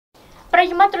ប្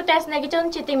រយមត្តទស្សនិកជន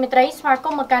ជាទីមេត្រីស្វាគ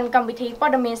មន៍មកកាន់កម្មវិធីព័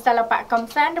ត៌មានសិល្បៈកំ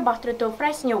សាន្តរបស់ទូរទស្សន៍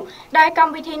Fresh News ដែលកម្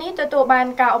មវិធីនេះទទួលបាន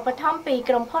ការឧបត្ថម្ភពី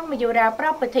ក្រុមហ៊ុន Mayura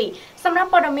Property សម្រាប់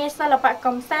ព័ត៌មានសិល្បៈ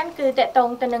កំសាន្តគឺតកតង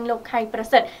ទៅនឹងលោកខៃប្រ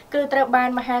សិទ្ធគឺត្រូវបាន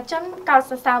មហាជនកោត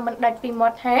សរសើរមិនដាច់ពីមា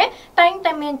ត់ថាតែង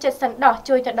តែមានចិត្តសន្តោស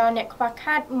ជួយទៅដល់អ្នកខ្វះ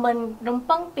ខាតមិនរំ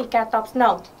ពឹងពីការតបស្ន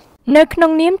ងនៅក្នុ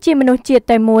ងនាមជាមនុស្សជាតិ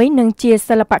តែមួយនិងជា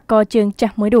សិល្បករជើងចា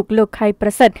ស់មួយរូបលោកខៃប្រ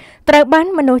សិទ្ធត្រូវបាន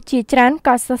មនុស្សជាច្រើន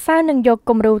កោតសរសើរនិងយក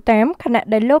គំរូតាមខណៈ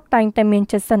ដែលលោកតែងតែមាន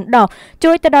ចិត្តសន្តោស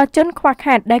ជួយទៅដល់ជនខ្វះ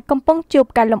ខាតដែលកំពុងជួប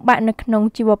ការលំបាកនៅក្នុង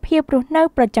ជីវភាពរស់នៅ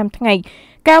ប្រចាំថ្ងៃ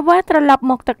ការវាត្រឡប់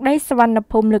មកទឹកដីសវណ្ណ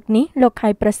ភូមិលើកនេះលោកខៃ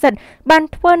ប្រសិទ្ធបាន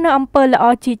ធ្វើនៅអំពើល្អ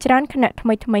ជាច្រើនខណៈថ្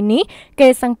មីនេះគេ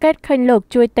សង្កេតឃើញលោក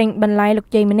ជួយទិញបន្លែលោក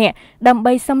យាយម្នាក់ដើម្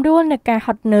បីសម្រួលនឹងការហ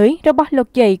ត់នឿយរបស់លោក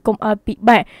យាយកុំឲ្យពិ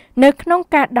បាកនៅក្នុង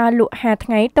ការដើរលក់ហាថ្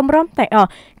ងៃតម្រាំតែអស់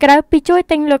ក្រៅពីជួយ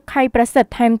ទិញលោកខៃប្រសិទ្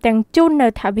ធថែមទាំងជូននៅ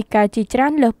ថវិកាជាច្រើ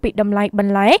នលើសពីតម្លៃប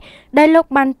ន្លែដែលលោក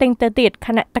បានទិញទៅទៀតខ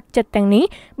ណៈទឹកចិត្តទាំងនេះ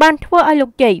បានធ្វើឲ្យលោ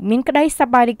កយាយមានក្តីស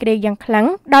ប្បាយរីករាយយ៉ាងខ្លាំង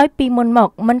ដោយពីមុនមក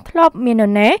មិនធ្លាប់មានន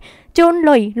រណាជូន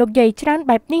លុយលោកយាយច្រើន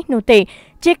បែបនេះនោះទេ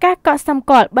ជាការកត់សម្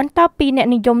គាល់បន្ទាប់ពីអ្នក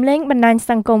និយមលេងបណ្ដាញ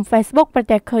សង្គម Facebook ប្រ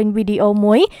ទះឃើញវីដេអូ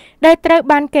មួយដែលត្រូវ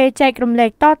បានគេចែករំលែក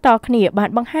តៗគ្នាបាន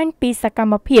បង្ហាញពីសក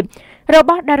ម្មភាពរប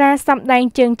ស់តារាសម្ដែង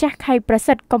ជើងចាស់ខៃប្រ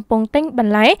សិទ្ធកំពុងទិញប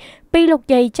ន្លែពីលោក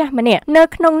យាយចាស់ម្នាក់នៅ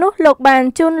ក្នុងនោះលោកបាន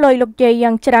ជូនលុយលោកយាយ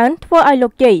យ៉ាងច្រើនធ្វើឲ្យលោ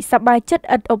កយាយសប្បាយចិត្ត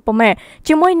ឥតឧបមា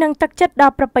ជាមួយនឹងទឹកចិត្តដ៏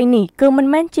ប្រពៃនេះគឺមិន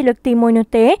មែនជាលើកទី1នោះ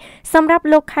ទេសម្រាប់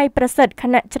លោកខៃប្រសិទ្ធខ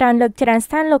ណៈច្រើនលើកច្រើន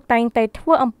ស្ថានលោកតែងតែធ្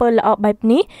វើអំពើល្អបែប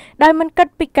នេះដោយមិនគិត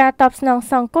ពីការតបស្នង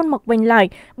សងគុណមកវិញឡើយ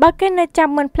បើគេនៅចាំ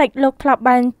មិនភ្លេចលោកធ្លាប់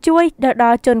បានជួយដ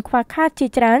ល់ជនខ្វះខាតជា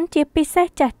ច្រើនជាពិសេស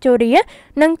ចាស់ជរា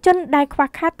និងជនដែលខ្វះ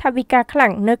ខាតថវិកាខ្លាំ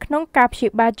ងនៅក្នុងការព្យា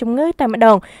បាលជំងឺតែម្ដ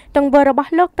ងទង្វើរប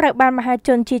ស់លោកត្រូវបានមហាជ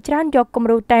នជាច្រើនយកគំ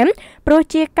រូតាមព្រោះ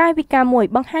ជាកាយវិការមួយ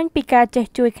បង្ហាញពីការចេះ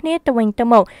ជួយគ្នាទៅវិញទៅ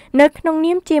មកនៅក្នុង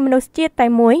នាមជាមនុស្សជាតិតែ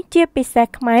មួយជាពិសេស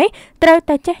ខ្មែរត្រូវ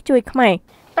តែចេះជួយខ្មែរ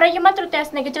ប្រយមត្តទស្ស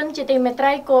និកជនជាទីមេត្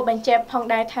រីគួរបញ្ជាក់ផង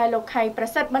ដែរថាលោកខៃប្រ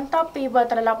សិទ្ធបន្ទាប់ពីវិល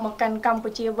ត្រឡប់មកកាន់កម្ពុ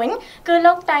ជាវិញគឺ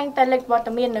លោកតែងតែលេចវត្ត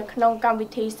មាននៅក្នុងកម្មវិ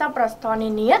ធីសប្បុរសធម៌នា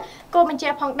នាគួរបញ្ជា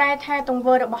ក់ផងដែរថាទង្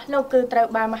វើរបស់លោកគឺត្រូវ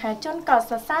បានមហាជនកោត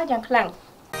សរសើរយ៉ាងខ្លាំង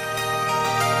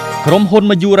ក្រុមហ៊ុន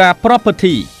Mayura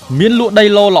Property មានលក់ដី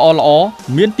ឡូល្អៗ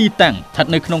មានទីតាំងស្ថិត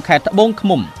នៅក្នុងខេត្តត្បូងឃ្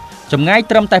មុំចម្ងាយ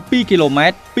ត្រឹមតែ2គីឡូម៉ែ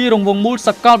ត្រពីរង្វង់មូល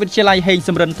សាកលវិទ្យាល័យហេង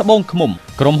សំរិនត្បូងឃ្មុំ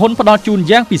ក្រុមហ៊ុនផ្ដល់ជូន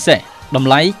យ៉ាងពិសេសតម្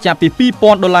លៃចាប់ពី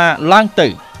$2,000ឡើងទៅ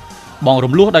បង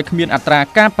រំលោះដោយគ្មានអត្រា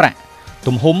ការប្រាក់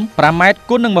ទំហំ5ម៉ែត្រ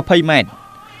គុណនឹង20ម៉ែត្រ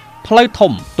ផ្លូវ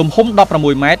ធំទំហំ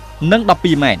16ម៉ែត្រនិង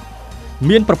12ម៉ែត្រ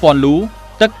មានប្រព័ន្ធលូ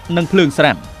ទឹកនិងភ្លើងស្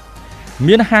រាប់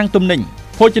មានហាងទំនិញ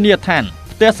ភោជនីយដ្ឋាន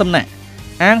ផ្ទះសំណាក់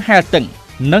អាងហែលទឹក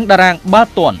និងតារាងបាល់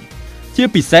ទាត់ជា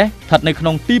ពិសេសស្ថិតនៅក្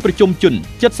នុងទីប្រជុំជន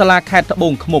ជិតសាលាខេត្តត្បូ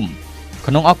ងឃ្មុំ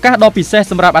ក្នុងឱកាសដ៏ពិសេស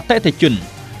សម្រាប់អតិថិជន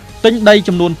ទិញដី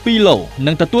ចំនួន2ឡូ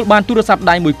និងទទួលបានទូរស័ព្ទ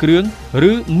ដៃ1គ្រឿង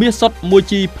ឬមាសសុទ្ធ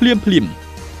 1G ភ្លាម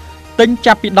ទិញ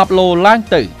ចាប់ពី10ឡូឡើង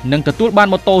ទៅនិងទទួលបាន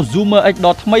ម៉ូតូ Zoomer X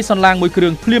ដ៏ថ្មីសន្លាង1គ្រឿ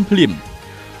ងភ្លាម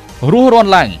រស់រា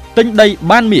ន់ឡើងទិញដី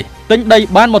បានមាសទិញដី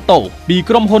បានម៉ូតូពី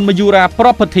ក្រុមហ៊ុន Mayura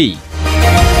Property